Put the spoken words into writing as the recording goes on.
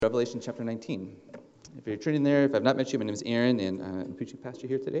Revelation chapter 19. If you're turning there, if I've not met you, my name is Aaron, and I'm preaching pastor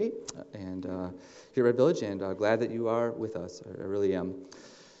here today, and here at Red Village, and glad that you are with us. I really am.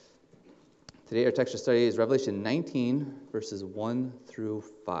 Today, our text of study is Revelation 19, verses 1 through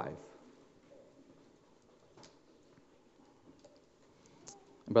 5.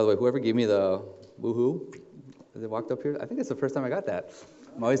 And by the way, whoever gave me the woohoo as I walked up here, I think it's the first time I got that.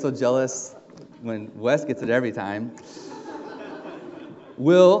 I'm always so jealous when Wes gets it every time.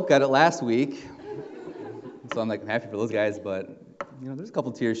 Will got it last week, so I'm happy for those guys, but there's a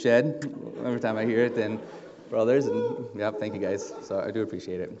couple tears shed every time I hear it, and for others, and thank you guys, so I do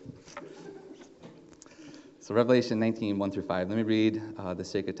appreciate it. So Revelation 19, 1 through 5, let me read the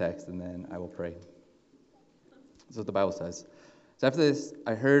sacred text, and then I will pray. This is what the Bible says. So after this,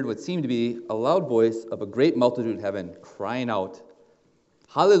 I heard what seemed to be a loud voice of a great multitude in heaven, crying out,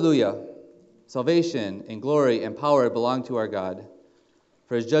 "Hallelujah! Salvation and glory and power belong to our God.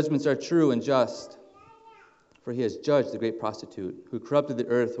 For his judgments are true and just. For he has judged the great prostitute, who corrupted the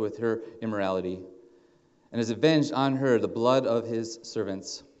earth with her immorality, and has avenged on her the blood of his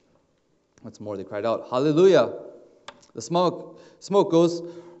servants." Once more they cried out, "Hallelujah! The smoke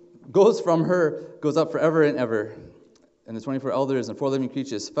goes from her, goes up forever and ever." And the 24 elders and 4 living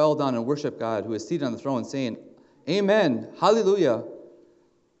creatures fell down and worshiped God, who is seated on the throne, saying, "Amen, hallelujah."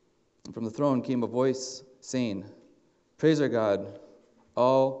 And from the throne came a voice saying, "Praise our God,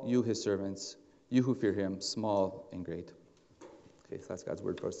 all you his servants, you who fear him, small and great." Okay, so that's God's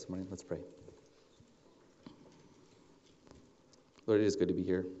word for us this morning. Let's pray. Lord, it is good to be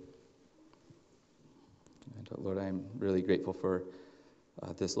here. And Lord, I am really grateful for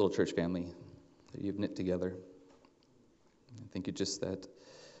this little church family that you've knit together. I thank you just that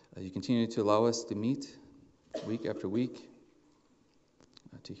you continue to allow us to meet week after week,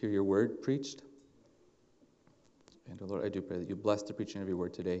 to hear your word preached. And Lord, I do pray that you bless the preaching of your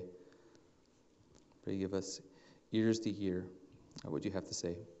word today. Pray you give us ears to hear what you have to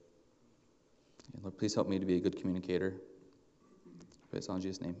say. And Lord, please help me to be a good communicator. Pray this all in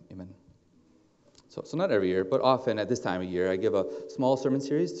Jesus' name. Amen. So not every year, but often at this time of year, I give a small sermon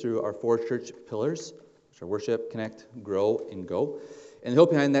series through our 4 church pillars, which are worship, connect, grow, and go. And the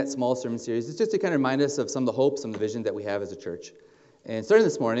hope behind that small sermon series is just to kind of remind us of some of the hopes and the vision that we have as a church. And starting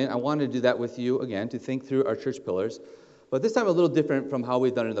this morning, I wanted to do that with you again, to think through our church pillars, but this time a little different from how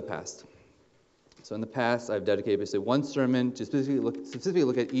we've done it in the past. So in the past, I've dedicated basically one sermon to specifically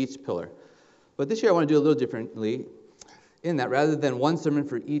look at each pillar. But this year, I want to do a little differently in that rather than one sermon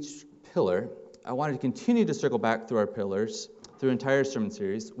for each pillar, I wanted to continue to circle back through our pillars through an entire sermon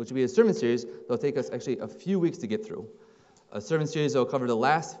series, which will be a sermon series that will take us actually a few weeks to get through. A sermon series that will cover the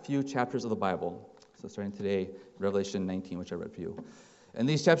last few chapters of the Bible. So starting today, Revelation 19, which I read for you. And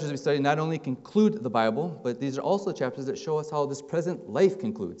these chapters we study not only conclude the Bible, but these are also chapters that show us how this present life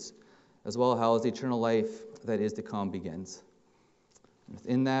concludes, as well as how the eternal life that is to come begins.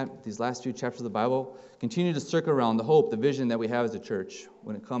 Within that, these last few chapters of the Bible continue to circle around the hope, the vision that we have as a church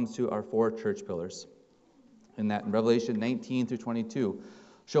when it comes to our 4 church pillars. And that in Revelation 19 through 22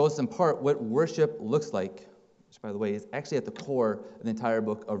 show us in part what worship looks like, which, by the way, is actually at the core of the entire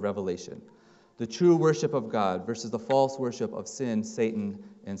book of Revelation. The true worship of God versus the false worship of sin, Satan,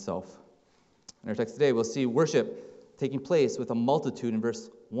 and self. In our text today, we'll see worship taking place with a multitude in verse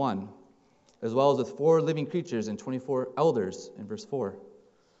 1, as well as with 4 living creatures and 24 elders in verse 4.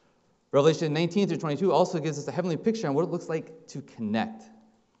 Revelation 19 through 22 also gives us a heavenly picture on what it looks like to connect,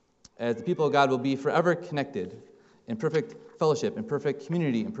 as the people of God will be forever connected in perfect fellowship, in perfect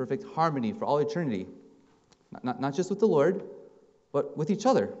community, in perfect harmony for all eternity. Not just with the Lord, but with each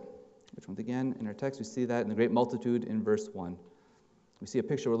other. Which, once again, in our text, we see that in the great multitude in verse 1. We see a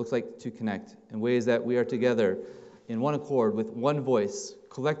picture of what it looks like to connect in ways that we are together in one accord with one voice,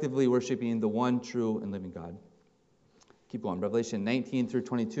 collectively worshiping the one true and living God. Keep going. Revelation 19 through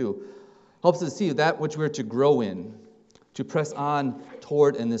 22 helps us to see that which we're to grow in, to press on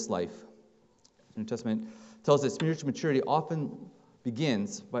toward in this life. The New Testament tells us that spiritual maturity often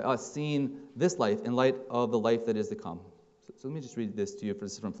begins by us seeing this life in light of the life that is to come. So let me just read this to you.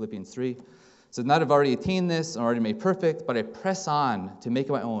 This is from Philippians 3. It says, "Not have already attained this, or already made perfect, but I press on to make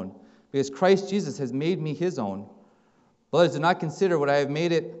it my own, because Christ Jesus has made me his own. Brothers, do not consider what I have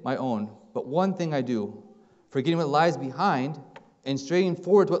made it my own, but one thing I do, forgetting what lies behind and straining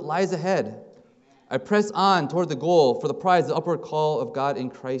forward to what lies ahead. I press on toward the goal for the prize, the upward call of God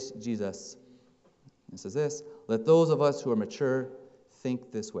in Christ Jesus." It says this, "Let those of us who are mature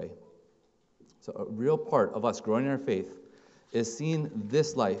think this way." So a real part of us growing in our faith is seeing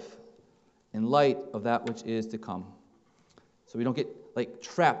this life in light of that which is to come. So we don't get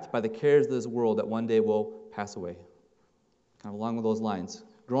trapped by the cares of this world that one day will pass away. Kind of along with those lines.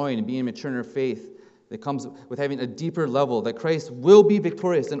 growing and being mature in our faith that comes with having a deeper level, that Christ will be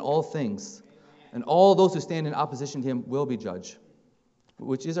victorious in all things, and all those who stand in opposition to him will be judged,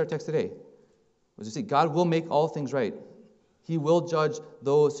 which is our text today. As you see, God will make all things right. He will judge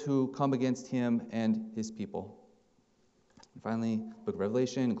those who come against him and his people. And finally, book of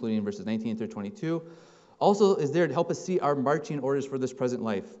Revelation, including verses 19 through 22, also is there to help us see our marching orders for this present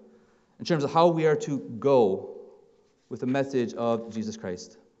life in terms of how we are to go with the message of Jesus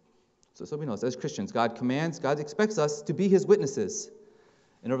Christ. So we know, as Christians, God expects us to be his witnesses.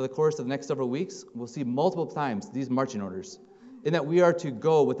 And over the course of the next several weeks, we'll see multiple times these marching orders, in that we are to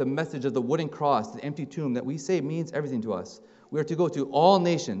go with the message of the wooden cross, the empty tomb that we say means everything to us. We are to go to all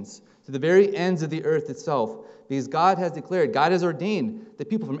nations, to the very ends of the earth itself, because God has declared, God has ordained that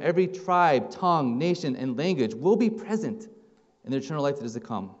people from every tribe, tongue, nation, and language will be present in the eternal life that is to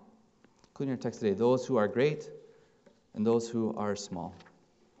come, including our text today, those who are great and those who are small.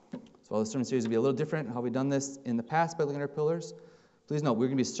 So while the sermon series will be a little different how we've done this in the past by looking at our pillars, please note we're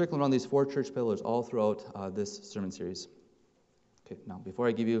going to be circling around these 4 church pillars all throughout this sermon series. Okay, now before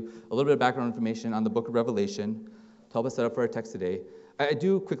I give you a little bit of background information on the book of Revelation to help us set up for our text today, I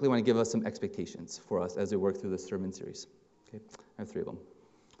do quickly want to give us some expectations for us as we work through this sermon series. Okay, I have 3 of them.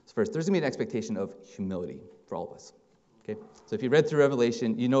 So first, there's going to be an expectation of humility for all of us. Okay, so if you read through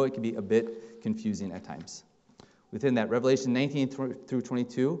Revelation, you know it can be a bit confusing at times. Within that, Revelation 19 through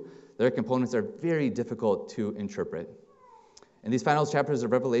 22, their components are very difficult to interpret. And these final chapters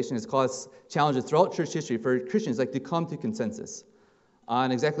of Revelation has caused challenges throughout church history for Christians to come to consensus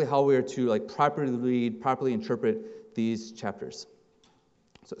on exactly how we are to properly read, properly interpret these chapters.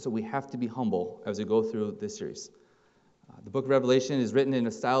 So we have to be humble as we go through this series. The book of Revelation is written in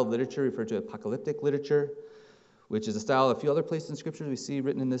a style of literature referred to as apocalyptic literature, which is a style a few other places in Scripture we see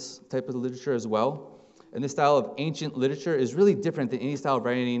written in this type of literature as well. And this style of ancient literature is really different than any style of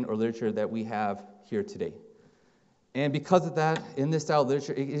writing or literature that we have here today. And because of that, in this style of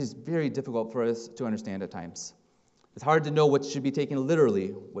literature, it is very difficult for us to understand at times. It's hard to know what should be taken literally,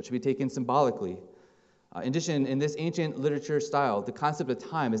 what should be taken symbolically. In addition, in this ancient literature style, the concept of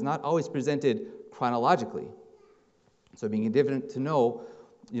time is not always presented chronologically. So being different to know,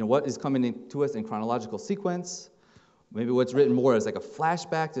 what is coming to us in chronological sequence, maybe what's written more as like a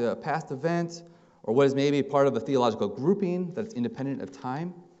flashback to a past event, or what is maybe part of a theological grouping that's independent of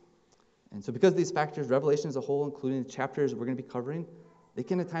time. And so because of these factors, Revelation as a whole, including the chapters we're going to be covering, they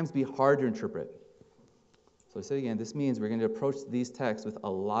can at times be hard to interpret. So I say again, this means we're going to approach these texts with a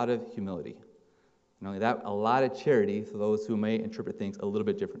lot of humility. Not only that, a lot of charity for those who may interpret things a little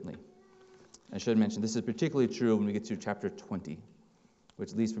bit differently. I should mention, this is particularly true when we get to chapter 20, which,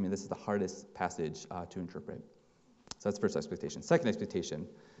 at least for me, this is the hardest passage to interpret. So that's the first expectation. Second expectation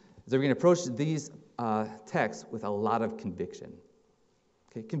is that we're going to approach these texts with a lot of conviction.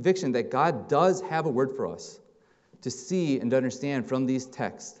 Okay, conviction that God does have a word for us to see and to understand from these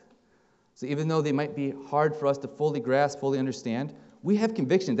texts. So even though they might be hard for us to fully grasp, fully understand, we have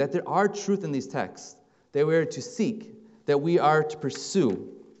conviction that there are truth in these texts that we are to seek, that we are to pursue.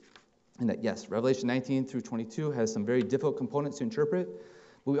 And that, yes, Revelation 19 through 22 has some very difficult components to interpret,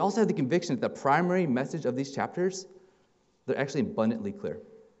 but we also have the conviction that the primary message of these chapters, they're actually abundantly clear.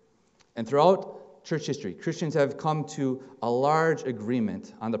 And throughout church history, Christians have come to a large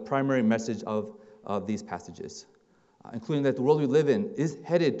agreement on the primary message of these passages, including that the world we live in is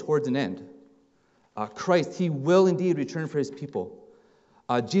headed towards an end. Christ, he will indeed return for his people.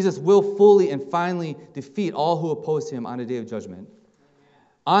 Jesus will fully and finally defeat all who oppose him on a day of judgment.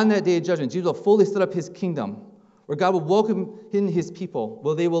 On that day of judgment, Jesus will fully set up his kingdom, where God will welcome in his people,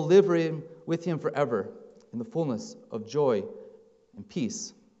 where they will live with him forever in the fullness of joy and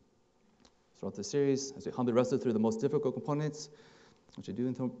peace. Throughout this series, as we humbly wrestle through the most difficult components, which I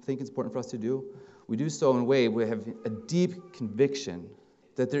do think it's important for us to do, we do so in a way where we have a deep conviction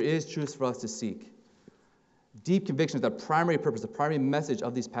that there is truth for us to seek. Deep conviction that the primary purpose, the primary message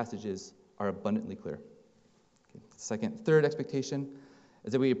of these passages are abundantly clear. Okay. Third expectation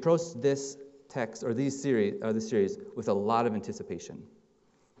is that we approach this text or this series with a lot of anticipation.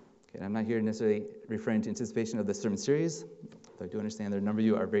 Okay, and I'm not here necessarily referring to anticipation of the sermon series, though I do understand that a number of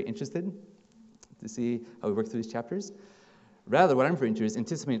you are very interested to see how we work through these chapters. Rather, what I'm referring to is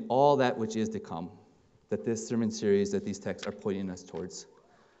anticipating all that which is to come, that this sermon series, that these texts are pointing us towards.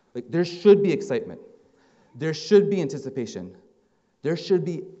 There should be excitement. There should be anticipation. There should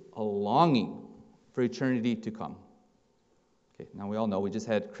be a longing for eternity to come. Okay, now we all know we just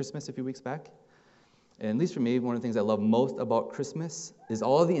had Christmas a few weeks back. And at least for me, one of the things I love most about Christmas is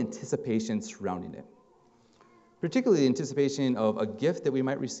all the anticipation surrounding it. Particularly the anticipation of a gift that we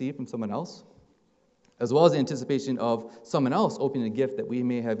might receive from someone else, as well as the anticipation of someone else opening a gift that we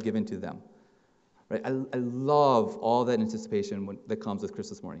may have given to them. Right? I love all that anticipation that comes with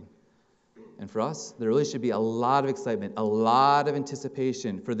Christmas morning. And for us, there really should be a lot of excitement, a lot of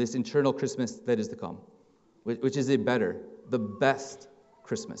anticipation for this eternal Christmas that is to come, which is the best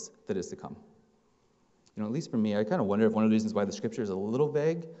Christmas that is to come. At least for me, I kind of wonder if one of the reasons why the Scripture is a little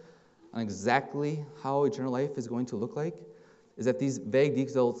vague on exactly how eternal life is going to look like is that these vague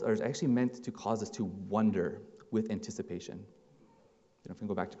details are actually meant to cause us to wonder with anticipation. If we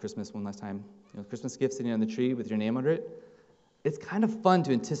go back to Christmas one last time, Christmas gift sitting on the tree with your name under it, it's kind of fun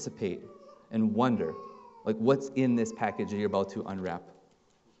to anticipate and wonder, like what's in this package that you're about to unwrap.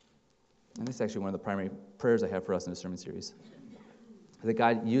 And this is actually one of the primary prayers I have for us in the sermon series. That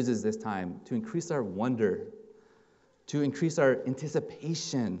God uses this time to increase our wonder, to increase our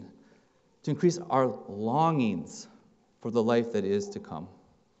anticipation, to increase our longings for the life that is to come.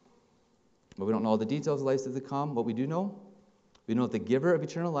 But we don't know all the details of life that is to come. What we do know, we know that the giver of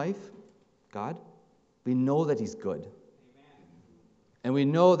eternal life, God, we know that He's good. Amen. And we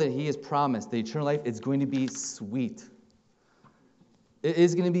know that He has promised that eternal life is going to be sweet. It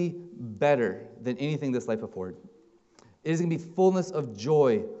is going to be better than anything this life affords. It is going to be fullness of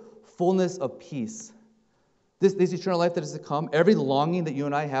joy, fullness of peace. This eternal life that is to come, every longing that you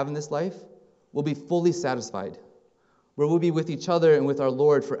and I have in this life will be fully satisfied, where we'll be with each other and with our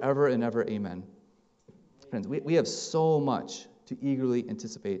Lord forever and ever. Amen. Friends, we have so much to eagerly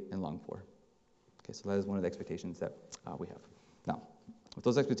anticipate and long for. Okay, so that is one of the expectations that we have. Now, with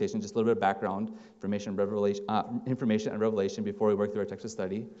those expectations, just a little bit of background information and revelation before we work through our text of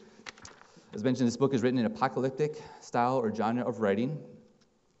study. As mentioned, this book is written in apocalyptic style or genre of writing.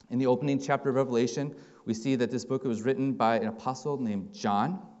 In the opening chapter of Revelation, we see that this book was written by an apostle named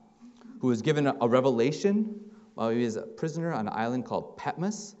John, who was given a revelation while he was a prisoner on an island called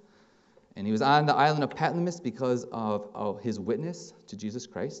Patmos. And he was on the island of Patmos because of his witness to Jesus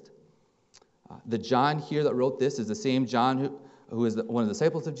Christ. The John here that wrote this is the same John who is one of the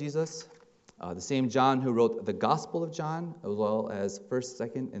disciples of Jesus, the same John who wrote the Gospel of John, as well as 1st,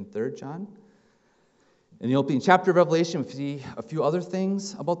 2nd, and 3rd John. In the opening chapter of Revelation, we see a few other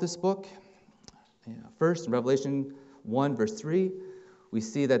things about this book. First, in Revelation 1, verse 3, we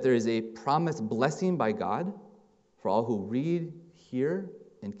see that there is a promised blessing by God for all who read, hear,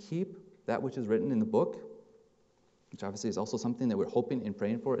 and keep that which is written in the book, which obviously is also something that we're hoping and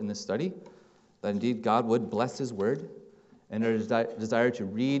praying for in this study, that indeed God would bless His word, and our desire to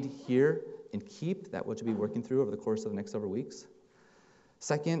read, hear, and keep that which we'll be working through over the course of the next several weeks.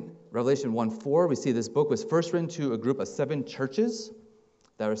 Second, Revelation 1:4, we see this book was first written to a group of 7 churches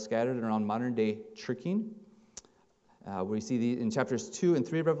that were scattered around modern-day Turkey. We see in chapters 2 and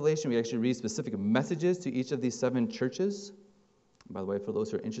 3 of Revelation, we actually read specific messages to each of these 7 churches. And by the way, for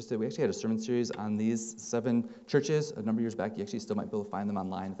those who are interested, we actually had a sermon series on these 7 churches a number of years back. You actually still might be able to find them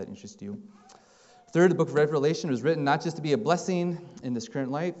online if that interests you. Third, the book of Revelation was written not just to be a blessing in this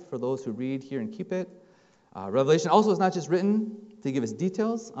current life for those who read, hear, and keep it. Revelation also is not just written to give us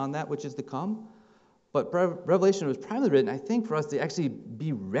details on that which is to come, but Revelation was primarily written, I think, for us to actually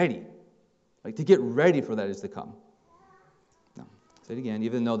be ready, like to get ready for that is to come. Now, I'll say it again,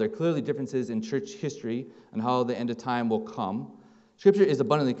 even though there are clearly differences in church history and how the end of time will come, Scripture is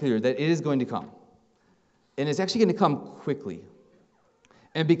abundantly clear that it is going to come. And it's actually going to come quickly.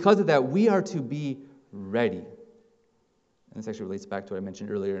 And because of that, we are to be ready. And this actually relates back to what I mentioned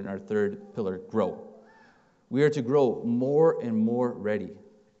earlier in our third pillar, grow. We are to grow more and more ready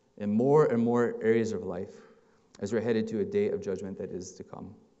in more and more areas of life as we're headed to a day of judgment that is to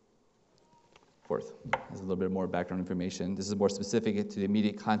come. Fourth, there's a little bit more background information. This is more specific to the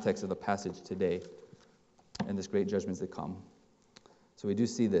immediate context of the passage today and this great judgment to come. So we do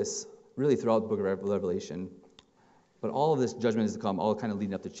see this really throughout the book of Revelation. But all of this judgment is to come, all kind of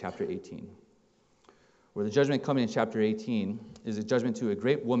leading up to chapter 18. Where the judgment coming in chapter 18 is a judgment to a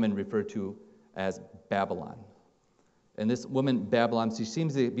great woman referred to as Babylon. And this woman, Babylon, she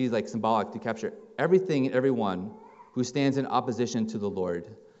seems to be like symbolic to capture everything and everyone who stands in opposition to the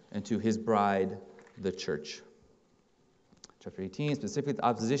Lord and to His bride, the church. Chapter 18, specifically the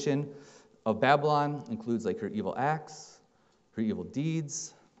opposition of Babylon, includes like her evil acts, her evil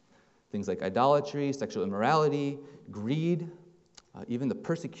deeds, things like idolatry, sexual immorality, greed, even the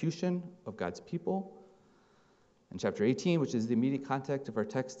persecution of God's people. In chapter 18, which is the immediate context of our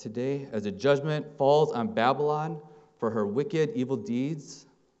text today, as a judgment falls on Babylon for her wicked, evil deeds,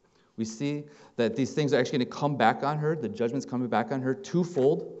 we see that these things are actually going to come back on her. The judgment's coming back on her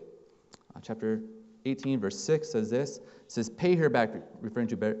twofold. Chapter 18, verse 6 says this. It says, pay her back, referring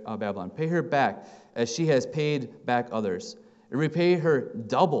to Babylon. Pay her back as she has paid back others. And repay her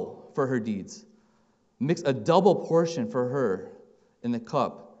double for her deeds. mix a double portion for her in the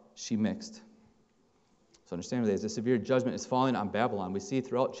cup she mixed. So understand this, the severe judgment is falling on Babylon. We see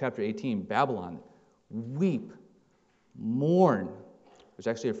throughout chapter 18, Babylon, weep, mourn, which is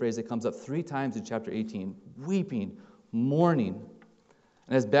actually a phrase that comes up 3 times in chapter 18, weeping, mourning.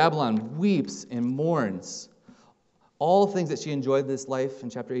 And as Babylon weeps and mourns, all things that she enjoyed this life in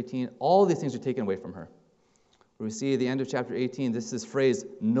chapter 18, all these things are taken away from her. Where we see at the end of chapter 18, this phrase,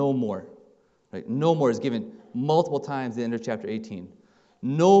 no more. Right? No more is given multiple times at the end of chapter 18.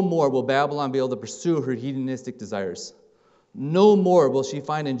 No more will Babylon be able to pursue her hedonistic desires. No more will she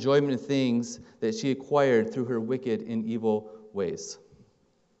find enjoyment in things that she acquired through her wicked and evil ways.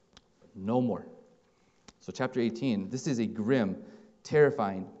 No more. So chapter 18, this is a grim,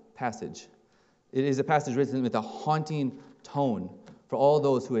 terrifying passage. It is a passage written with a haunting tone for all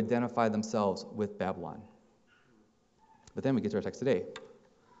those who identify themselves with Babylon. But then we get to our text today.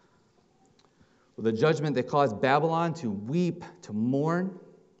 Well, the judgment that caused Babylon to weep, to mourn,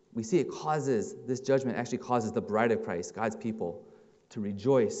 we see this judgment actually causes the bride of Christ, God's people, to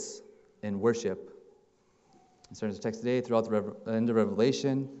rejoice and worship. In starting the text today, throughout the end of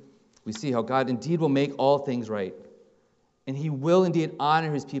Revelation, we see how God indeed will make all things right. And he will indeed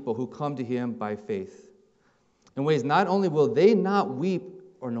honor his people who come to him by faith. In ways not only will they not weep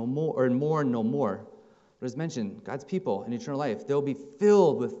or mourn no more, but as mentioned, God's people in eternal life, they'll be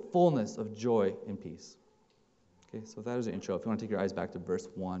filled with fullness of joy and peace. Okay, so that is an intro. If you want to take your eyes back to verse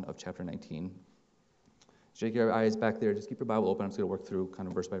 1 of chapter 19. Take your eyes back there. Just keep your Bible open. I'm just going to work through kind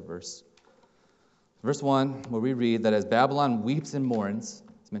of verse by verse. Verse 1, where we read that as Babylon weeps and mourns,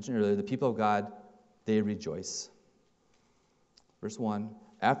 as mentioned earlier, the people of God, they rejoice. Verse 1,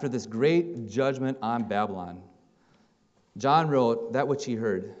 after this great judgment on Babylon, John wrote that which he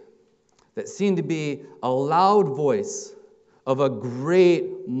heard, that seemed to be a loud voice of a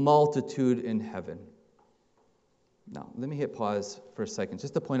great multitude in heaven. Now, let me hit pause for a second,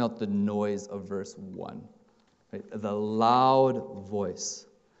 just to point out the noise of verse 1. Right? The loud voice.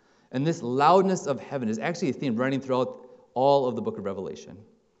 And this loudness of heaven is actually a theme running throughout all of the book of Revelation.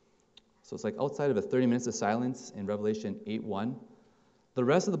 So it's like outside of a 30 minutes of silence in Revelation 8:1, the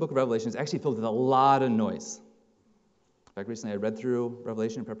rest of the book of Revelation is actually filled with a lot of noise. In fact, recently I read through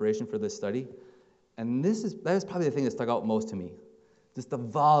Revelation in preparation for this study, and that is probably the thing that stuck out most to me. Just the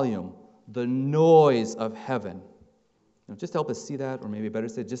volume, the noise of heaven. Just to help us see that, or maybe better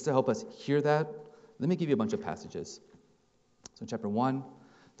said, just to help us hear that, let me give you a bunch of passages. So in chapter 1,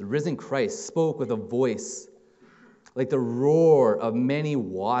 the risen Christ spoke with a voice like the roar of many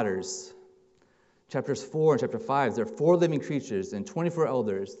waters. Chapters 4 and chapter 5, there are 4 living creatures and 24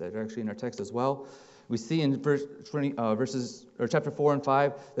 elders that are actually in our text as well. We see in chapter 4 and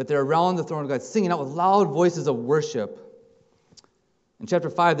 5 that they're around the throne of God singing out with loud voices of worship. In chapter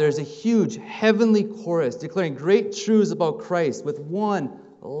 5, there's a huge heavenly chorus declaring great truths about Christ with one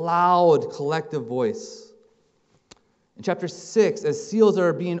loud collective voice. In chapter 6, as seals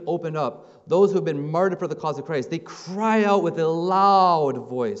are being opened up, those who have been martyred for the cause of Christ, they cry out with a loud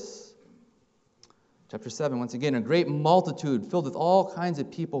voice. Chapter 7, once again, a great multitude filled with all kinds of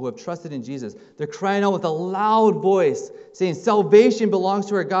people who have trusted in Jesus. They're crying out with a loud voice, saying, salvation belongs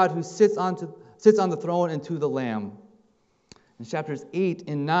to our God who sits on the throne and to the Lamb. In chapters 8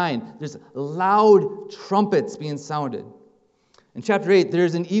 and 9, there's loud trumpets being sounded. In chapter 8,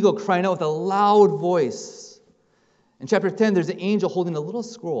 there's an eagle crying out with a loud voice. In chapter 10, there's an angel holding a little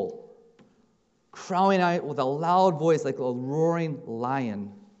scroll, crying out with a loud voice like a roaring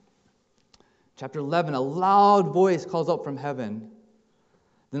lion. Chapter 11, a loud voice calls out from heaven.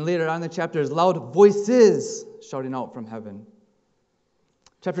 Then later on in the chapter, there's loud voices shouting out from heaven.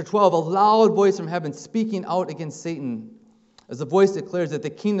 Chapter 12, a loud voice from heaven speaking out against Satan, as the voice declares that the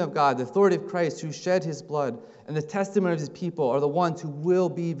kingdom of God, the authority of Christ who shed his blood, and the testimony of his people are the ones who will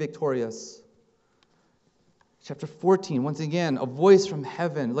be victorious. Chapter 14, once again, a voice from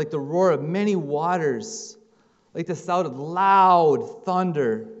heaven, like the roar of many waters, like the sound of loud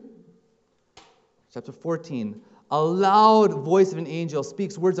thunder. Chapter 14, a loud voice of an angel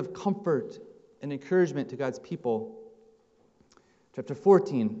speaks words of comfort and encouragement to God's people. Chapter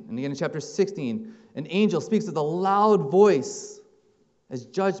 14, and again in chapter 16, an angel speaks with a loud voice as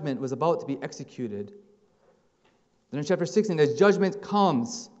judgment was about to be executed. Then in chapter 16, as judgment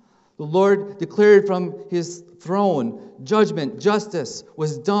comes, the Lord declared from his throne, judgment, justice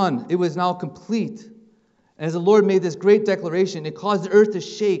was done. It was now complete. And as the Lord made this great declaration, it caused the earth to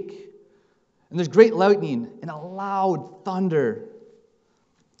shake. And there's great lightning and a loud thunder.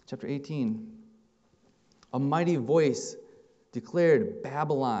 Chapter 18, a mighty voice declared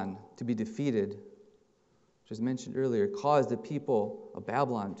Babylon to be defeated, which, as mentioned earlier, caused the people of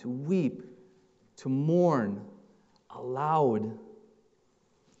Babylon to weep, to mourn aloud.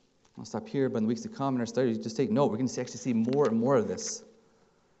 I'll stop here, but in the weeks to come in our study, just take note. We're going to actually see more and more of this.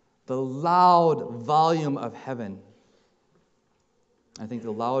 The loud volume of heaven. I think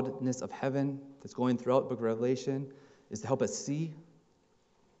the loudness of heaven that's going throughout the book of Revelation is to help us see,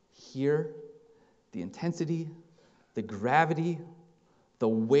 hear the intensity, the gravity, the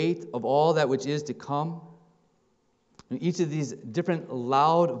weight of all that which is to come. And each of these different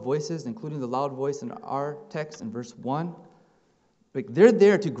loud voices, including the loud voice in our text in verse 1, they're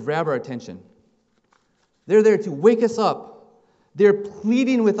there to grab our attention. They're there to wake us up. They're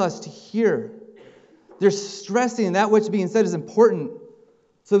pleading with us to hear. They're stressing that which being said is important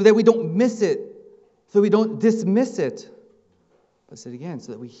so that we don't miss it, so we don't dismiss it. Let's say it again,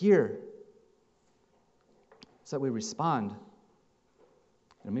 so that we hear, so that we respond.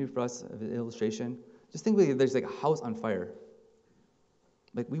 And maybe for us, an illustration, just think there's like a house on fire.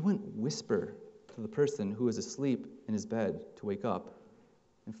 Like we wouldn't whisper to the person who is asleep in his bed to wake up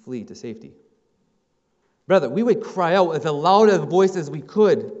and flee to safety. Rather, we would cry out with as loud a voice as we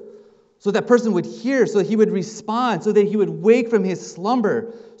could so that person would hear, so that he would respond, so that he would wake from his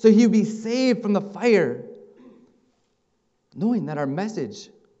slumber, so he would be saved from the fire. Knowing that our message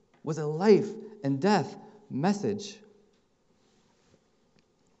was a life and death message.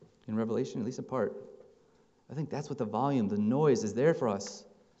 In Revelation, at least in part, I think that's what the volume, the noise is there for us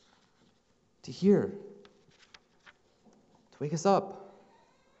to hear, to wake us up,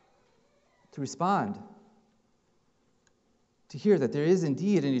 to respond, to hear that there is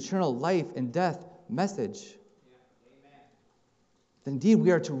indeed an eternal life and death message. That indeed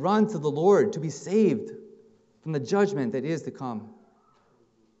we are to run to the Lord to be saved from the judgment that is to come.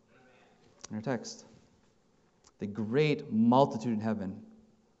 In our text, the great multitude in heaven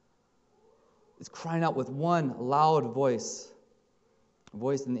is crying out with one loud voice. A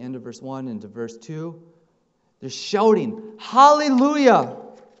voice in the end of verse 1 into verse 2. They're shouting, Hallelujah!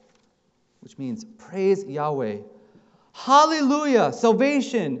 Which means praise Yahweh. Hallelujah!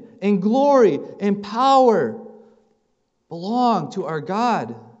 Salvation and glory and power belong to our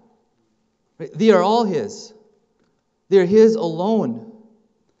God. They are all His. They are His alone.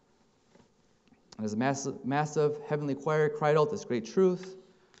 And as a massive heavenly choir cried out this great truth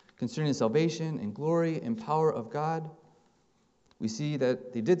concerning salvation and glory and power of God, we see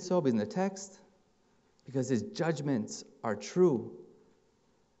that they did so in the text because His judgments are true.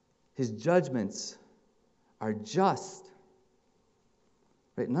 His judgments are just.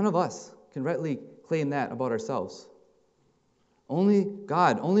 Right? None of us can rightly claim that about ourselves. Only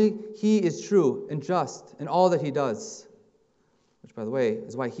God, only He is true and just in all that He does. Which, by the way,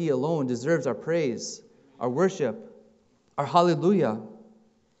 is why He alone deserves our praise, our worship, our hallelujah. And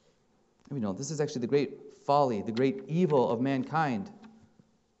we know this is actually the great folly, the great evil of mankind,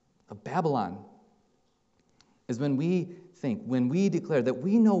 of Babylon, is when we think, when we declare that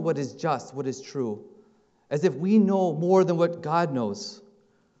we know what is just, what is true, as if we know more than what God knows,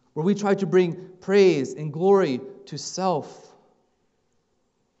 where we try to bring praise and glory to self.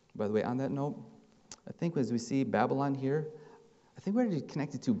 By the way, on that note, I think as we see Babylon here, I think we're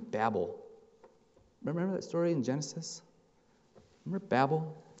connected to Babel. Remember that story in Genesis? Remember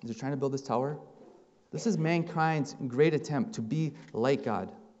Babel? They're trying to build this tower. This is mankind's great attempt to be like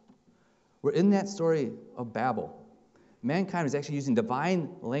God. We're in that story of Babel. Mankind is actually using divine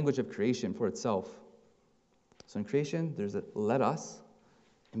language of creation for itself. So in creation, there's a let us.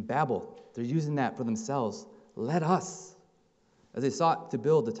 In Babel, they're using that for themselves. Let us. As they sought to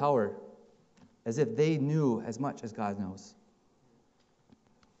build the tower, as if they knew as much as God knows.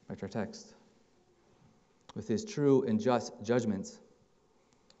 Back to our text. With His true and just judgments,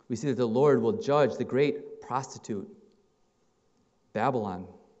 we see that the Lord will judge the great prostitute, Babylon,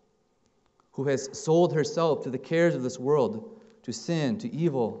 who has sold herself to the cares of this world, to sin, to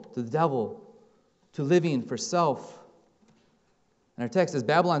evil, to the devil, to living for self. In our text, as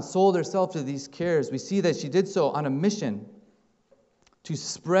Babylon sold herself to these cares, we see that she did so on a mission to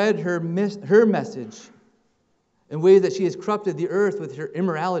spread her message in ways that she has corrupted the earth with her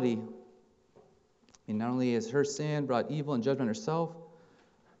immorality. And not only has her sin brought evil and judgment herself,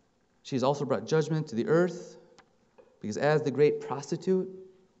 she has also brought judgment to the earth, because as the great prostitute,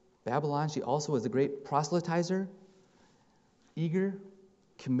 Babylon, she also was a great proselytizer, eager,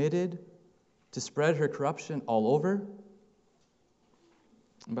 committed to spread her corruption all over.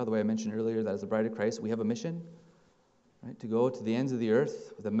 And by the way, I mentioned earlier that as the bride of Christ, we have a mission, right, to go to the ends of the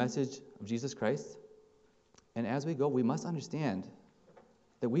earth with the message of Jesus Christ. And as we go, we must understand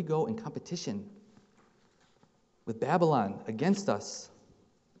that we go in competition with Babylon against us.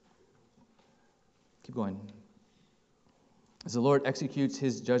 Keep going. As the Lord executes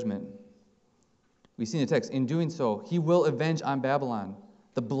His judgment, We see in the text, in doing so, he will avenge on Babylon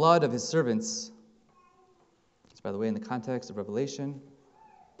the blood of his servants. It's, by the way, in the context of Revelation,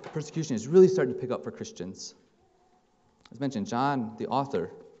 persecution is really starting to pick up for Christians. As mentioned, John, the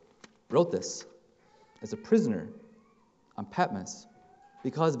author, wrote this as a prisoner on Patmos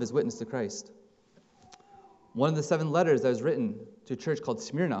because of his witness to Christ. One of the 7 letters that was written to a church called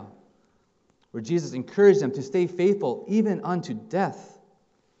Smyrna, where Jesus encouraged them to stay faithful even unto death.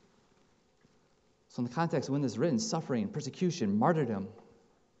 So in the context of when this is written, suffering, persecution, martyrdom,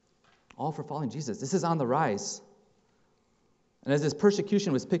 all for following Jesus. This is on the rise. And as this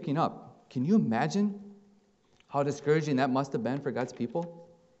persecution was picking up, can you imagine how discouraging that must have been for God's people?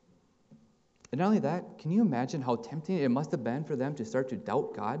 And not only that, can you imagine how tempting it must have been for them to start to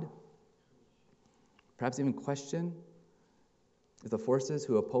doubt God? Perhaps even question if the forces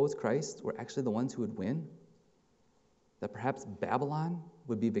who opposed Christ were actually the ones who would win? That perhaps Babylon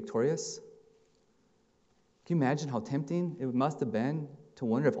would be victorious? Can you imagine how tempting it must have been to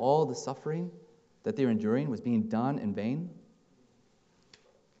wonder if all the suffering that they were enduring was being done in vain?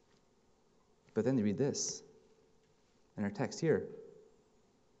 But then they read this in our text here,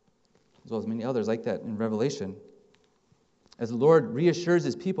 as well as many others like that in Revelation. As the Lord reassures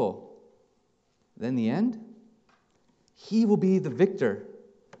his people, then in the end, he will be the victor.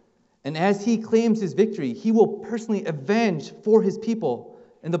 And as he claims his victory, he will personally avenge for his people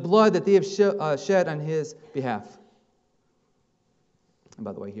and the blood that they have shed on his behalf. And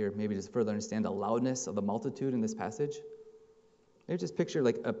by the way, here, maybe just further understand the loudness of the multitude in this passage. Maybe just picture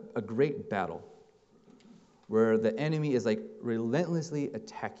like a great battle where the enemy is like relentlessly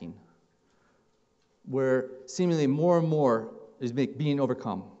attacking, where seemingly more and more is being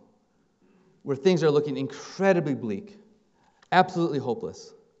overcome, where things are looking incredibly bleak, absolutely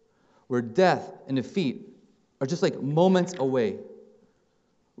hopeless, where death and defeat are just like moments away,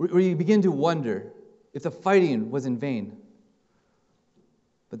 where you begin to wonder if the fighting was in vain.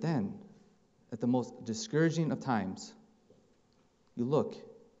 But then, at the most discouraging of times, you look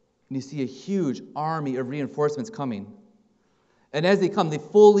and you see a huge army of reinforcements coming. And as they come, they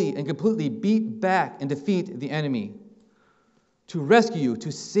fully and completely beat back and defeat the enemy to rescue you,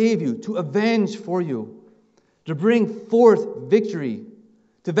 to save you, to avenge for you, to bring forth victory,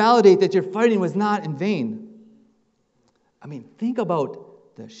 to validate that your fighting was not in vain. I mean, think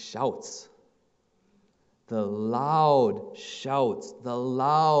about the shouts, the loud shouts, the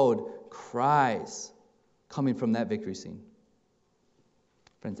loud cries coming from that victory scene.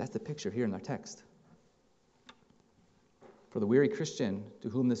 Friends, that's the picture here in our text. For the weary Christian to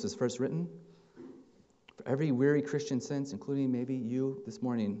whom this is first written, for every weary Christian since, including maybe you this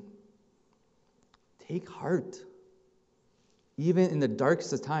morning, take heart. Even in the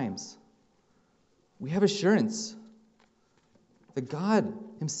darkest of times, we have assurance that God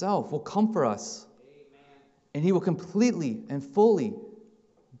himself will come for us. Amen. And he will completely and fully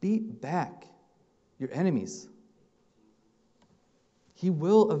beat back your enemies. He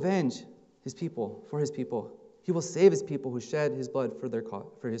will avenge his people, for his people. He will save his people who shed his blood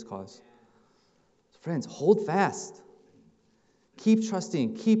for his cause. So friends, hold fast. Keep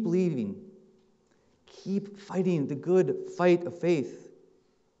trusting. Keep believing. Keep fighting the good fight of faith,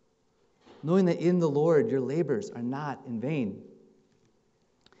 knowing that in the Lord your labors are not in vain.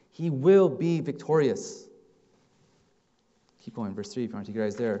 He will be victorious. Keep going, verse 3, if you want to take your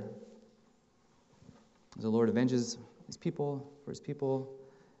eyes there. As the Lord avenges his people for his people,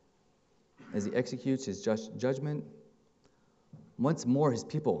 as he executes his just judgment, once more his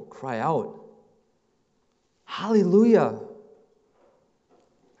people cry out, Hallelujah!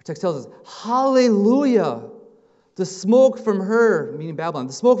 Our text tells us, Hallelujah! The smoke from her, meaning Babylon,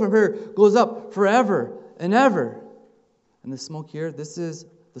 the smoke from her goes up forever and ever. And the smoke here, this is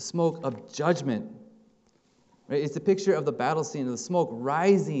the smoke of judgment. Right? It's a picture of the battle scene, of the smoke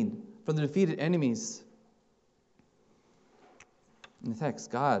rising from the defeated enemies. In the text,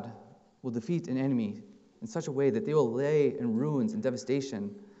 God will defeat an enemy in such a way that they will lay in ruins and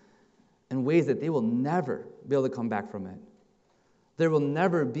devastation in ways that they will never be able to come back from it. There will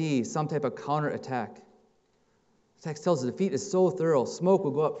never be some type of counterattack. The text tells us the defeat is so thorough, smoke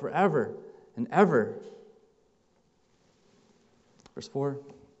will go up forever and ever. Verse 4,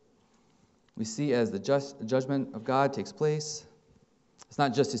 we see as the judgment of God takes place, it's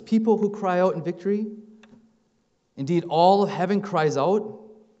not just his people who cry out in victory. Indeed, all of heaven cries out,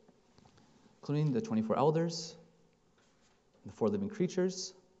 including the 24 elders, the 4 living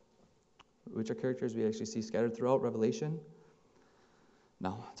creatures, which are characters we actually see scattered throughout Revelation.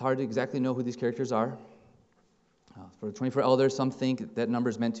 Now, it's hard to exactly know who these characters are. For the 24 elders, some think that number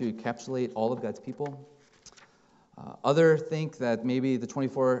is meant to encapsulate all of God's people. Others think that maybe the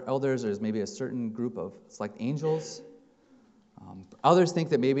 24 elders is maybe a certain group of select angels. Others think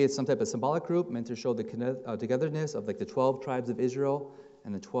that maybe it's some type of symbolic group meant to show the togetherness of like the 12 tribes of Israel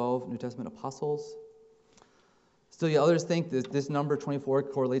and the 12 New Testament apostles. Still, yet others think that this number 24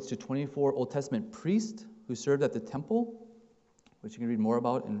 correlates to 24 Old Testament priests who served at the temple, which you can read more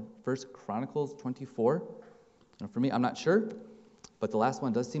about in 1 Chronicles 24. And for me, I'm not sure, but the last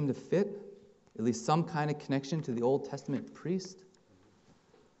one does seem to fit, at least some kind of connection to the Old Testament priest.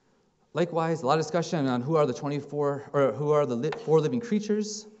 Likewise, a lot of discussion on who are the 24, or who are the 4 living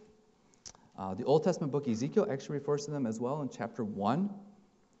creatures. The Old Testament book Ezekiel actually refers to them as well in chapter 1.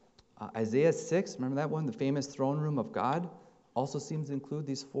 Isaiah 6, remember that one? The famous throne room of God also seems to include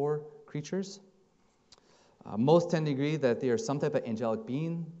these 4 creatures. Most tend to agree that they are some type of angelic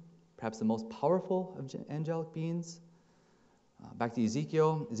being, perhaps the most powerful of angelic beings. Back to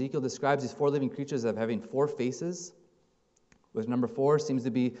Ezekiel. Ezekiel describes these 4 living creatures as having 4 faces, with number 4 seems to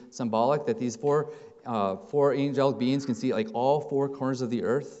be symbolic that these 4 angelic beings can see like all 4 corners of the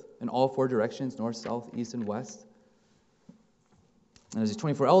earth in all 4 directions, north, south, east, and west. And as these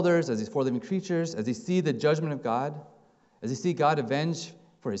 24 elders, as these 4 living creatures, as they see the judgment of God, as they see God avenge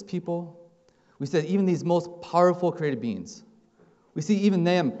for his people, we see that even these most powerful created beings, we see even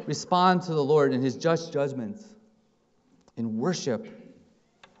them respond to the Lord in his just judgments in worship. In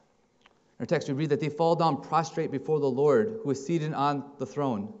our text, we read that they fall down prostrate before the Lord who is seated on the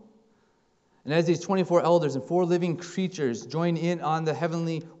throne. And as these 24 elders and 4 living creatures join in on the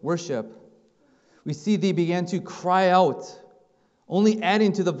heavenly worship, we see they began to cry out, only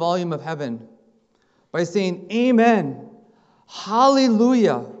adding to the volume of heaven by saying, Amen,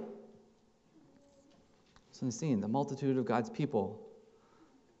 Hallelujah. So in seeing the multitude of God's people,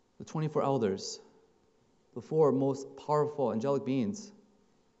 the 24 elders, the 4 most powerful angelic beings,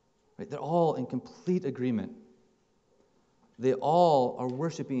 right, they're all in complete agreement. They all are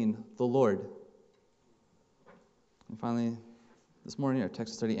worshiping the Lord. And finally, this morning our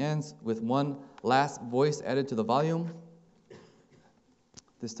text study ends with one last voice added to the volume.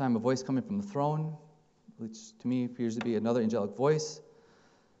 This time a voice coming from the throne, which to me appears to be another angelic voice.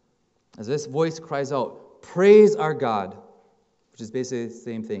 As this voice cries out, Praise our God, which is basically the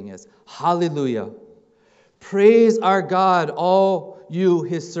same thing as Hallelujah. Praise our God, all you,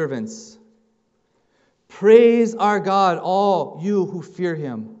 his servants. Praise our God, all you who fear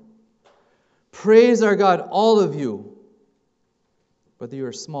him. Praise our God, all of you, whether you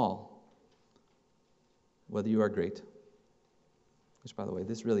are small, whether you are great. Which, by the way,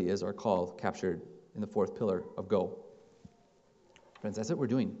 this really is our call captured in the 4th pillar of Go. Friends, that's what we're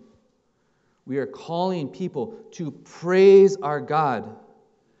doing. We are calling people to praise our God.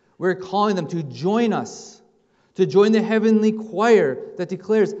 We're calling them to join us, to join the heavenly choir that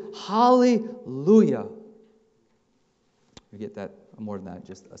declares, Hallelujah. We get that more than that in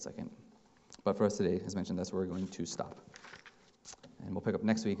just a second. But for us today, as mentioned, that's where we're going to stop. And we'll pick up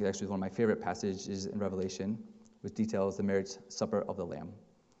next week. Actually, one of my favorite passages in Revelation, which details the marriage supper of the Lamb,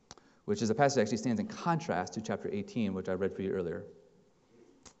 which is a passage that actually stands in contrast to chapter 18, which I read for you earlier.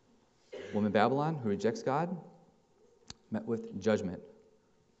 Woman Babylon, who rejects God, met with judgment,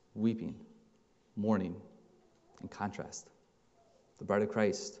 weeping, mourning, in contrast. The bride of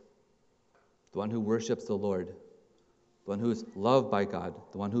Christ, the one who worships the Lord, the one who is loved by God,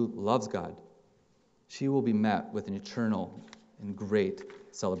 the one who loves God, she will be met with an eternal and great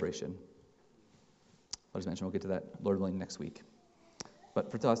celebration. As mentioned, we'll get to that, Lord willing, next week.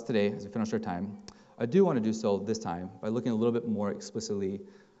 But for us today, as we finish our time, I do want to do so this time by looking a little bit more explicitly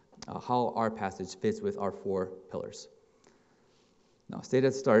how our passage fits with our 4 pillars. Now, stated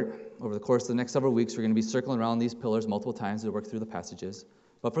at the start, over the course of the next several weeks, we're going to be circling around these pillars multiple times to work through the passages.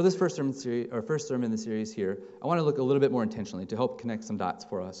 But for this first sermon in the series here, I want to look a little bit more intentionally to help connect some dots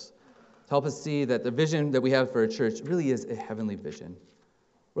for us, to help us see that the vision that we have for a church really is a heavenly vision.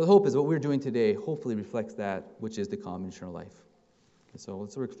 Where the hope is what we're doing today hopefully reflects that which is to come in eternal life. Okay, so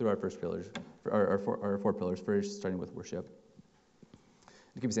let's work through our first pillars, our 4 pillars, first starting with worship.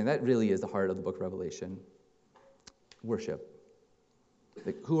 You could be saying that really is the heart of the book of Revelation. Worship.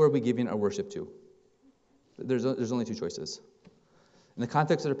 Like, who are we giving our worship to? There's only 2 choices. In the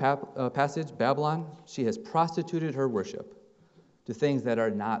context of the passage, Babylon, she has prostituted her worship to things that are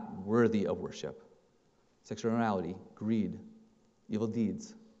not worthy of worship. Sexual immorality, greed, evil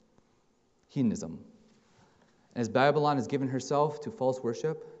deeds, hedonism. And as Babylon has given herself to false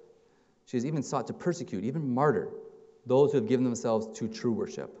worship, she has even sought to persecute, even martyr, those who have given themselves to true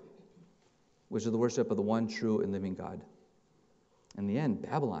worship, which is the worship of the one true and living God. In the end,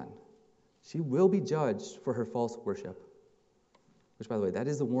 Babylon, she will be judged for her false worship. Which, by the way, that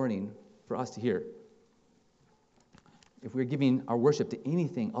is a warning for us to hear. if we're giving our worship to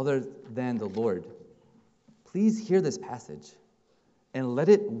anything other than the Lord, please hear this passage and let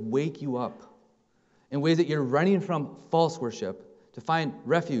it wake you up in ways that you're running from false worship to find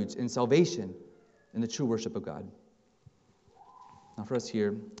refuge and salvation in the true worship of God. Now for us here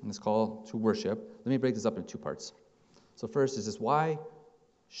in this call to worship, let me break this up into two parts. So first is this: why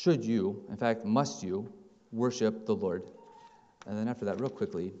should you, in fact, must you, worship the Lord? And then after that, real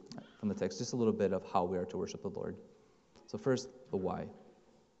quickly, from the text, just a little bit of how we are to worship the Lord. So first, the why.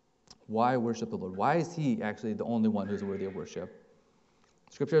 Why worship the Lord? Why is he actually the only one who's worthy of worship?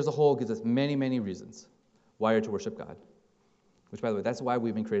 Scripture as a whole gives us many, many reasons why you're to worship God. Which, by the way, that's why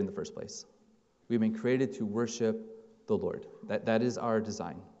we've been created in the first place. We've been created to worship the Lord. That is our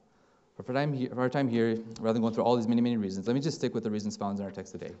design. But for our time here, rather than going through all these many, many reasons, let me just stick with the reasons found in our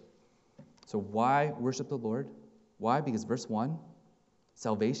text today. So why worship the Lord? Why? Because verse 1,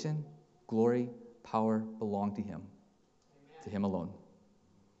 salvation, glory, power belong to him. Amen. To him alone.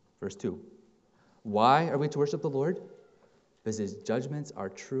 Verse 2, why are we to worship the Lord? Because his judgments are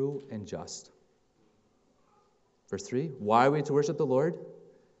true and just. Verse 3, why are we to worship the Lord?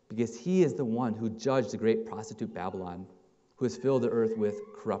 Because he is the one who judged the great prostitute Babylon, who has filled the earth with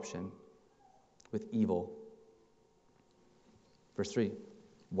corruption, with evil. Verse 3,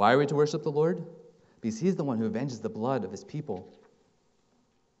 why are we to worship the Lord? Because he's the one who avenges the blood of his people.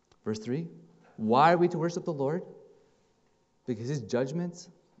 Verse 3, why are we to worship the Lord? Because his judgments,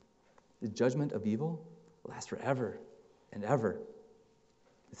 the judgment of evil, lasts forever and ever.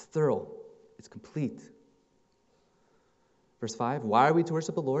 It's thorough. It's complete. Verse 5, why are we to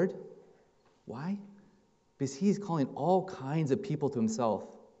worship the Lord? Why? Because he's calling all kinds of people to himself,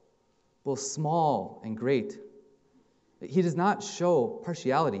 both small and great. He does not show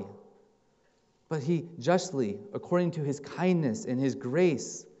partiality, but he justly, according to his kindness and his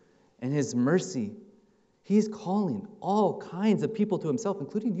grace and his mercy, he's calling all kinds of people to himself,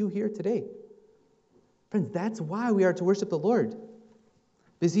 including you here today. Friends, that's why we are to worship the Lord.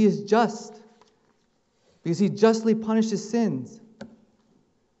 Because he is just. Because he justly punished his sins.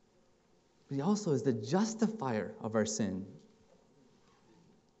 But he also is the justifier of our sin.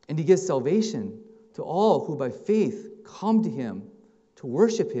 And he gives salvation to all who by faith come to him to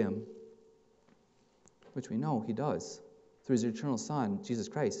worship him, which we know he does through his eternal Son, Jesus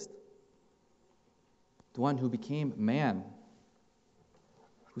Christ, the one who became man,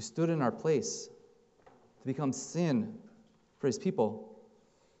 who stood in our place to become sin for his people,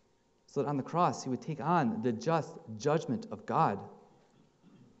 so that on the cross he would take on the just judgment of God,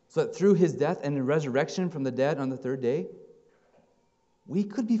 so that through his death and resurrection from the dead on the third day, we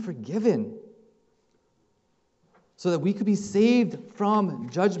could be forgiven, so that we could be saved from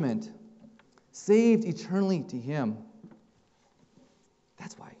judgment, saved eternally to him.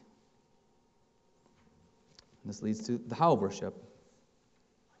 That's why. And this leads to the how of worship.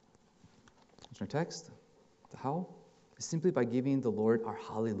 In our text, the how is simply by giving the Lord our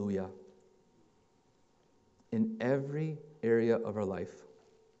hallelujah in every area of our life.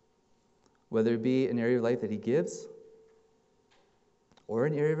 Whether it be an area of life that he gives, or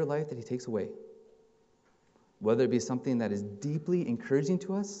an area of our life that he takes away. Whether it be something that is deeply encouraging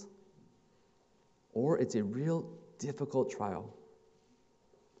to us, or it's a real difficult trial.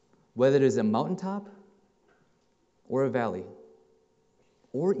 Whether it is a mountaintop, or a valley,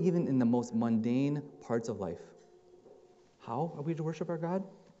 or even in the most mundane parts of life. How are we to worship our God?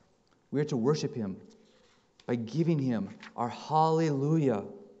 We are to worship him by giving him our hallelujah,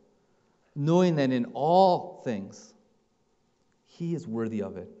 knowing that in all things, he is worthy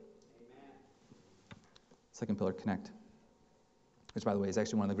of it. Amen. Second pillar, connect. Which, by the way, is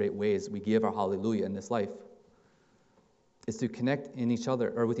actually one of the great ways we give our hallelujah in this life. Is to connect in each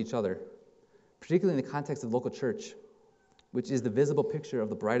other, or with each other, particularly in the context of local church, which is the visible picture of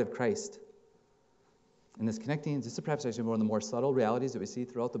the bride of Christ. And this connecting, this is perhaps actually one of the more subtle realities that we see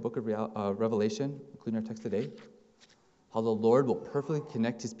throughout the book of Revelation, including our text today. How the Lord will perfectly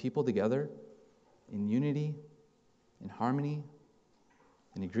connect his people together in unity, in harmony,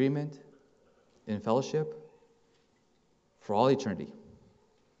 in agreement, in fellowship, for all eternity.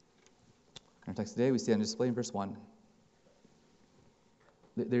 In our text today, we see on display in verse 1.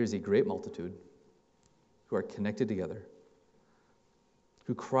 There is a great multitude who are connected together,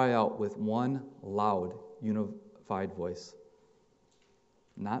 who cry out with one loud, unified voice.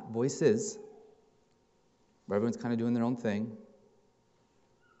 Not voices, where everyone's kind of doing their own thing,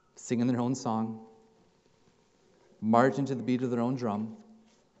 singing their own song, marching to the beat of their own drum.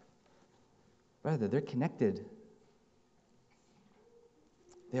 Rather, they're connected.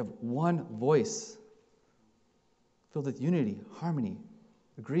 They have one voice, filled with unity, harmony,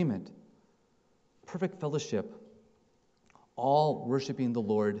 agreement, perfect fellowship, all worshiping the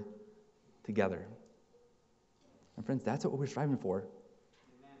Lord together. And friends, that's what we're striving for.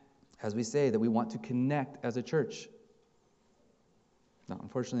 As we say that we want to connect as a church. Now,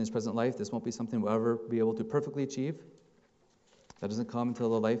 unfortunately, in this present life, this won't be something we'll ever be able to perfectly achieve. That doesn't come until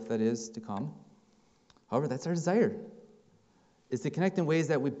the life that is to come. However, that's our desire, is to connect in ways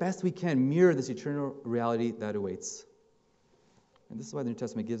that best we can mirror this eternal reality that awaits. And this is why the New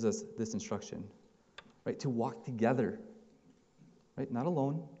Testament gives us this instruction, right? To walk together, right? Not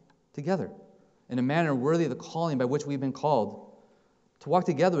alone, together, in a manner worthy of the calling by which we've been called. To walk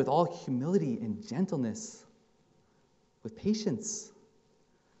together with all humility and gentleness, with patience.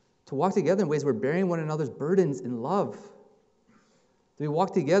 To walk together in ways we're bearing one another's burdens in love. That we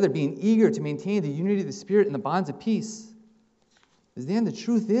walk together being eager to maintain the unity of the Spirit and the bonds of peace. Because then the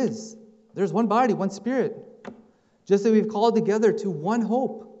truth is, there's one body, one Spirit. Just that we've called together to one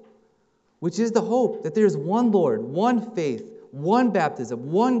hope, which is the hope that there's one Lord, one faith, one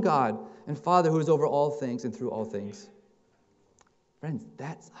baptism, one God and Father who is over all things and through all things. Friends,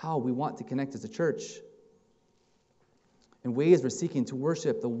 that's how we want to connect as a church. In ways we're seeking to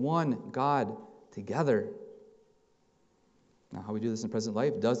worship the one God together. Now, how we do this in present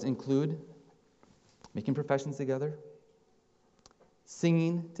life does include making professions together,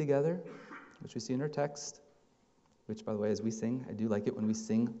 singing together, which we see in our text, which, by the way, as we sing, I do like it when we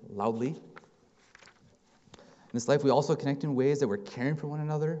sing loudly. In this life, we also connect in ways that we're caring for one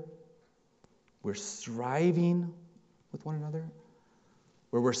another, we're striving with one another,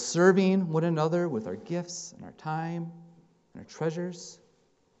 where we're serving one another with our gifts and our time and our treasures.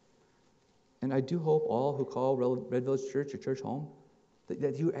 And I do hope all who call Red Village Church your church home,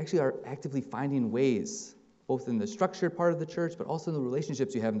 that you actually are actively finding ways, both in the structured part of the church, but also in the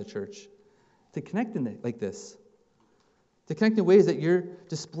relationships you have in the church, to connect in like this. To connect in ways that you're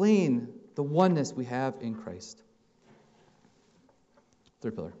displaying the oneness we have in Christ.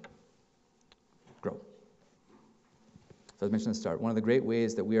 Third pillar, grow. So as I mentioned at the start, one of the great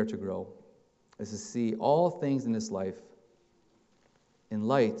ways that we are to grow is to see all things in this life in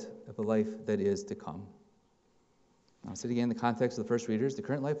light of the life that is to come. Now, sitting again in the context of the first readers, the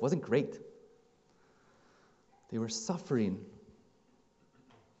current life wasn't great. They were suffering.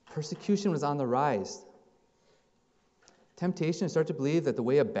 Persecution was on the rise. Temptation to start to believe that the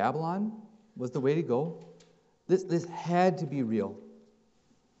way of Babylon was the way to go. This had to be real.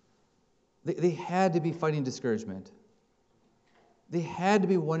 They had to be fighting discouragement. They had to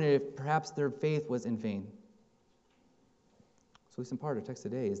be wondering if perhaps their faith was in vain. So at least in part, our text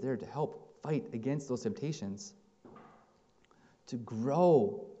today is there to help fight against those temptations, to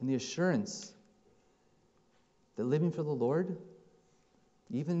grow in the assurance that living for the Lord,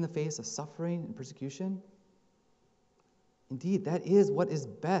 even in the face of suffering and persecution, indeed, that is what is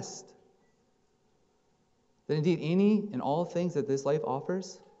best. That indeed any and all things that this life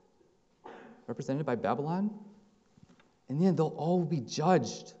offers, represented by Babylon, in the end, they'll all be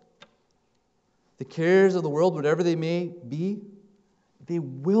judged. The cares of the world, whatever they may be, they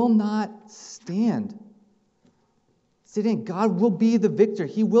will not stand. Sitting, God will be the victor.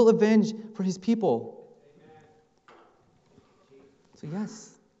 He will avenge for his people. So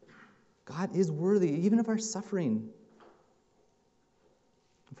yes, God is worthy, even of our suffering.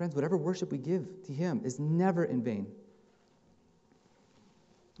 And friends, whatever worship we give to him is never in vain.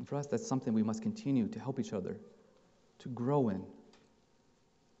 And for us, that's something we must continue to help each other, to grow in,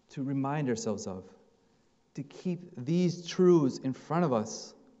 to remind ourselves of, to keep these truths in front of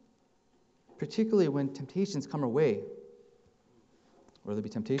us, particularly when temptations come our way. Whether it be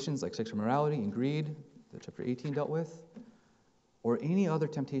temptations like sexual immorality and greed, that chapter 18 dealt with, or any other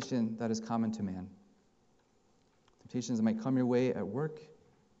temptation that is common to man. Temptations that might come your way at work,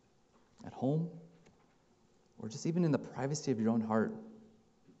 at home, or just even in the privacy of your own heart.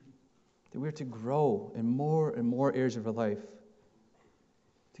 That we are to grow in more and more areas of our life,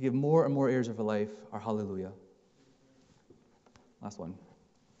 to give more and more areas of our life our hallelujah. Last one,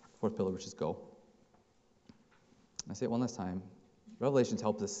 fourth pillar, which is go. I say it one last time. Revelations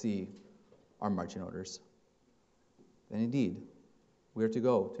helps us see our marching orders. And indeed, we are to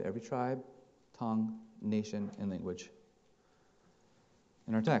go to every tribe, tongue, nation, and language.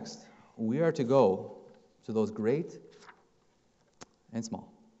 In our text, we are to go to those great and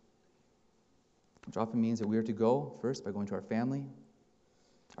small, which often means that we are to go first by going to our family,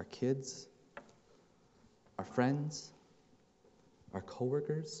 our kids, our friends, our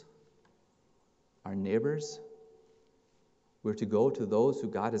coworkers, our neighbors. We're to go to those who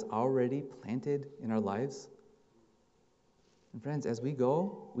God has already planted in our lives. And friends, as we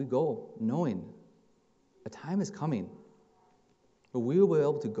go knowing a time is coming where we will be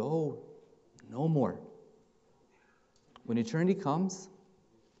able to go no more. When eternity comes,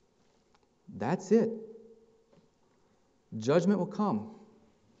 that's it. Judgment will come.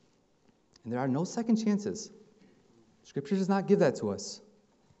 And there are no second chances. Scripture does not give that to us.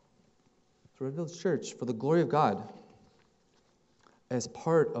 So Red Village Church, for the glory of God, as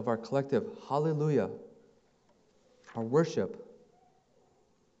part of our collective hallelujah, our worship,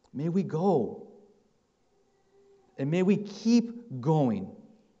 may we go. And may we keep going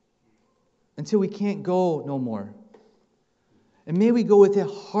until we can't go no more. And may we go with a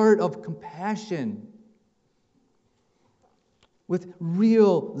heart of compassion, with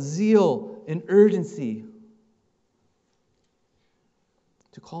real zeal and urgency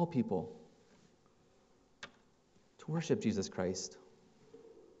to call people to worship Jesus Christ.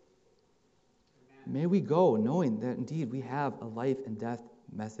 May we go knowing that indeed we have a life and death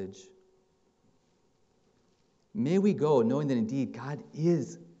message. May we go knowing that indeed God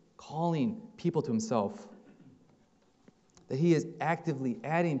is calling people to himself, that he is actively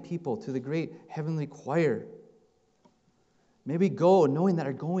adding people to the great heavenly choir. May we go knowing that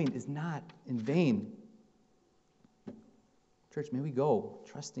our going is not in vain. Church, may we go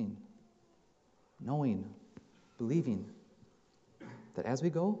trusting, knowing, believing that as we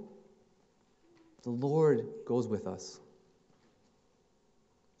go, the Lord goes with us.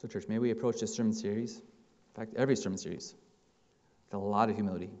 So church, may we approach this sermon series, in fact, every sermon series, with a lot of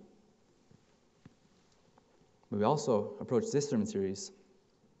humility. But we also approach this sermon series,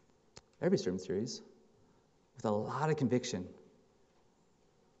 every sermon series, with a lot of conviction.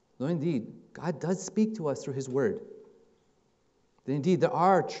 Though indeed, God does speak to us through his word. That indeed there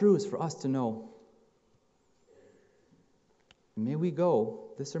are truths for us to know. May we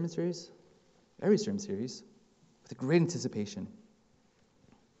go this sermon series, every sermon series, with a great anticipation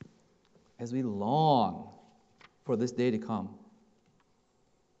as we long for this day to come,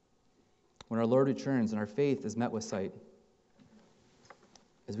 when our Lord returns and our faith is met with sight,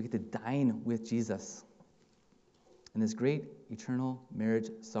 as we get to dine with Jesus in this great eternal marriage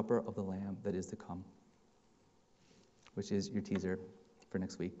supper of the Lamb that is to come, which is your teaser for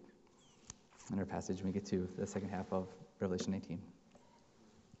next week in our passage when we get to the second half of Revelation 19.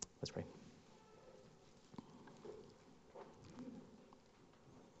 Let's pray.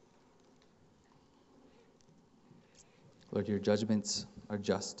 Lord, your judgments are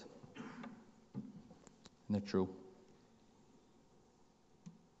just and they're true.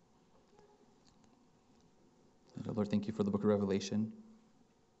 And Lord, thank you for the book of Revelation.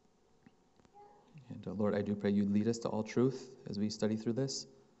 And Lord, I do pray you lead us to all truth as we study through this.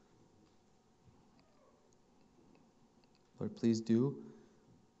 Lord, please do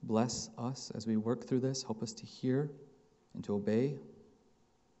bless us as we work through this. Help us to hear and to obey.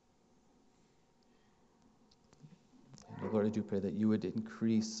 And Lord, I do pray that you would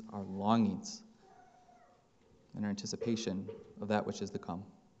increase our longings and our anticipation of that which is to come.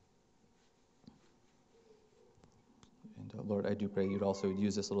 And Lord, I do pray you'd also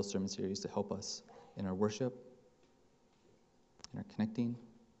use this little sermon series to help us in our worship, in our connecting.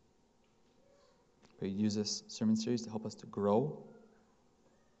 Pray you'd use this sermon series to help us to grow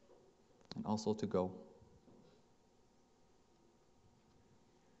and also to go.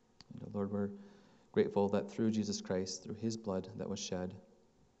 And Lord, we're grateful that through Jesus Christ, through his blood that was shed,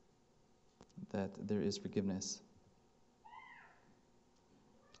 that there is forgiveness,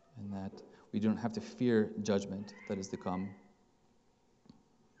 and that we don't have to fear judgment that is to come,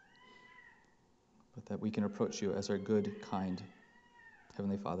 but that we can approach you as our good, kind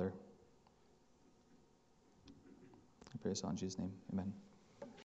Heavenly Father. I pray this all in Jesus' name. Amen.